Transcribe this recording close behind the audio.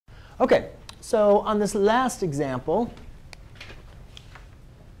OK, so on this last example,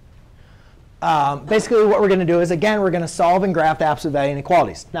 basically what we're going to do is, again, we're going to solve and graph the absolute value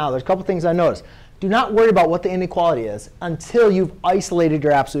inequalities. Now, there's a couple things I noticed. Do not worry about what the inequality is until you've isolated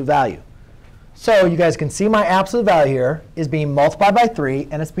your absolute value. So you guys can see my absolute value here is being multiplied by 3,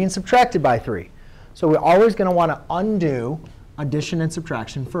 and it's being subtracted by 3. So we're always going to want to undo addition and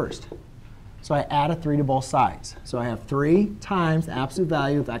subtraction first. So I add a 3 to both sides. So I have 3 times the absolute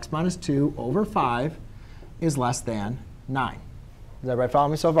value of x minus 2 over 5 is less than 9. Does everybody follow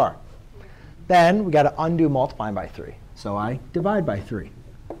me so far? Then we got to undo multiplying by 3. So I divide by 3.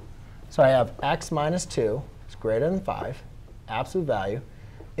 So I have x minus 2 is greater than 5. Absolute value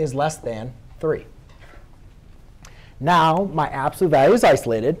is less than 3. Now my absolute value is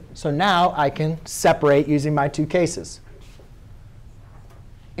isolated. So now I can separate using my two cases.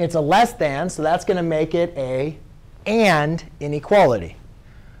 It's a less than, so that's going to make it a and inequality.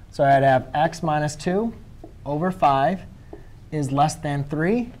 So I'd have x minus 2 over 5 is less than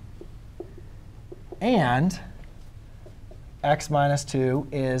 3. And x minus 2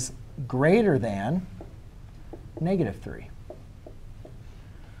 is greater than negative 3.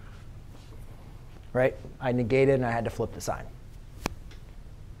 Right? I negated, and I had to flip the sign.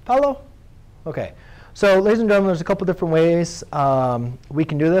 Follow? OK. So ladies and gentlemen, there's a couple different ways we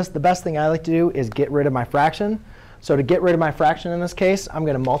can do this. The best thing I like to do is get rid of my fraction. So to get rid of my fraction in this case, I'm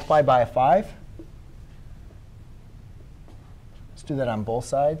going to multiply by a 5. Let's do that on both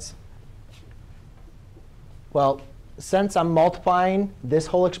sides. Well, since I'm multiplying this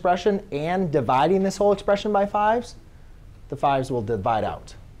whole expression and dividing this whole expression by 5s, the 5s will divide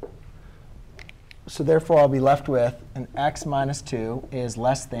out. So therefore, I'll be left with an x minus 2 is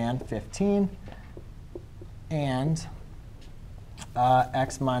less than 15. And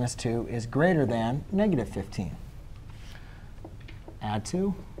x minus 2 is greater than negative 15. Add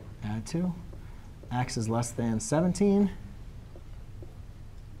 2, add 2. X is less than 17.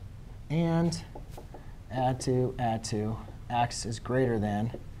 And add 2, add 2. X is greater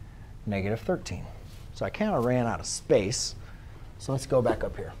than negative 13. So I kind of ran out of space. So let's go back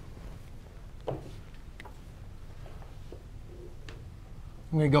up here. I'm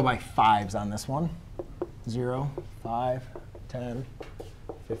going to go by 5s on this one. 0, 5, 10,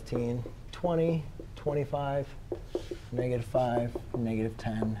 15, 20, 25, negative 5, negative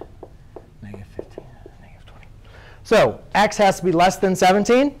 10, negative 15, negative 20. So x has to be less than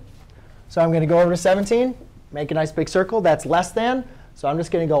 17. So I'm going to go over to 17, make a nice big circle. That's less than. So I'm just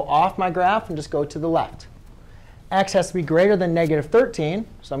going to go off my graph and just go to the left. X has to be greater than negative 13.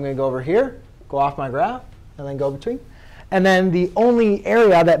 So I'm going to go over here, go off my graph, and then go between. And then the only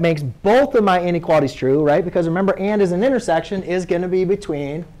area that makes both of my inequalities true, right, because remember, and is an intersection, is going to be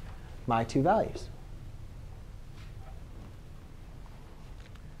between my two values.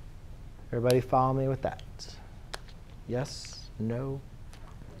 Everybody follow me with that? Yes? No?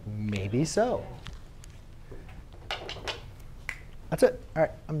 Maybe so. That's it. All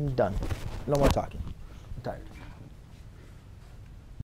right, I'm done. No more talking. I'm tired.